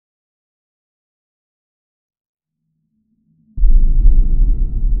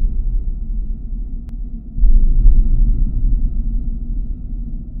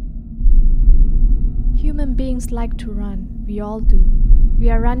humans like to run, we all do.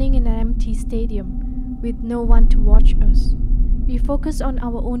 We are running in an empty stadium with no one to watch us. We focus on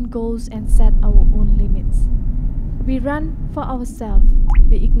our own goals and set our own limits. We run for ourselves,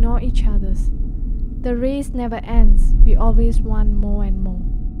 we ignore each other's. The race never ends, we always want more and more.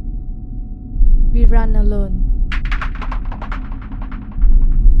 We run alone.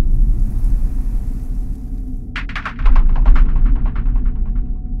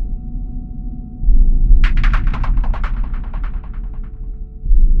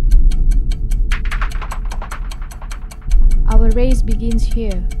 Our race begins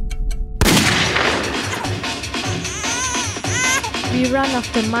here. We run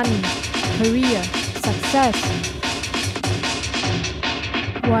after money, career, success,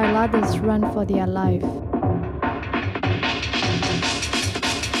 while others run for their life.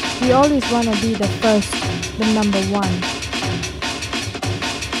 We always want to be the first, the number one.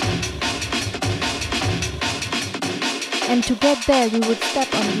 And to get there, we would step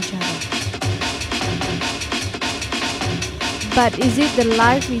on each other. But is it the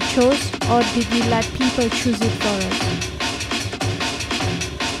life we chose, or did we let people choose it for us?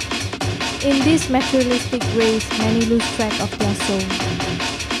 In this materialistic race, many lose track of their soul.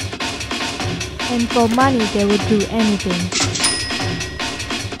 And for money, they would do anything.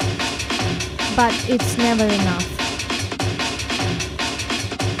 But it's never enough.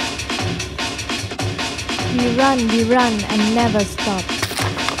 We run and never stop.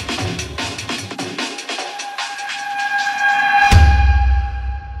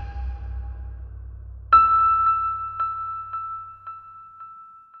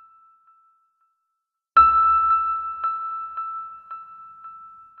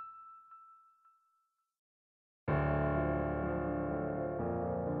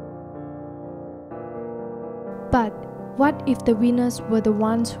 But what if the winners were the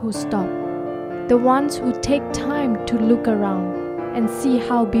ones who stop? The ones who take time to look around and see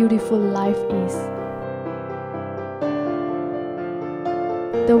how beautiful life is.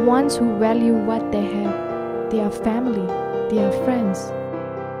 The ones who value what they have, their family, their friends.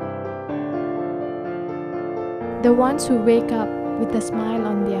 The ones who wake up with a smile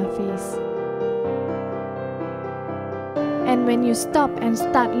on their face. And when you stop and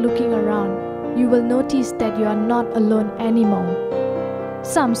start looking around, you will notice that you are not alone anymore.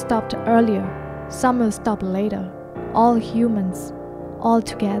 Some stopped earlier, some will stop later. All humans, all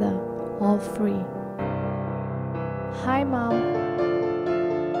together, all free. Hi, Mom.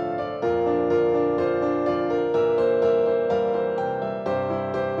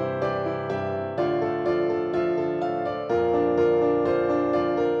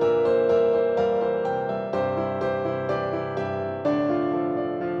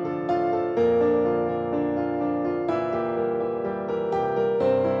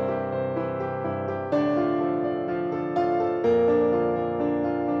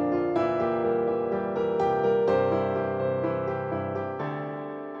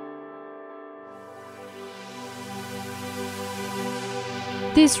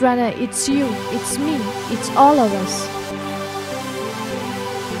 This runner, it's you, it's me, it's all of us.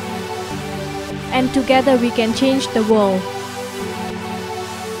 And together we can change the world.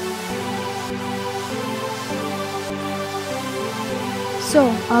 So,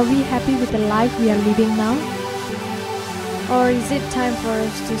 are we happy with the life we are living now? Or is it time for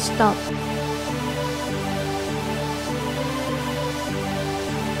us to stop?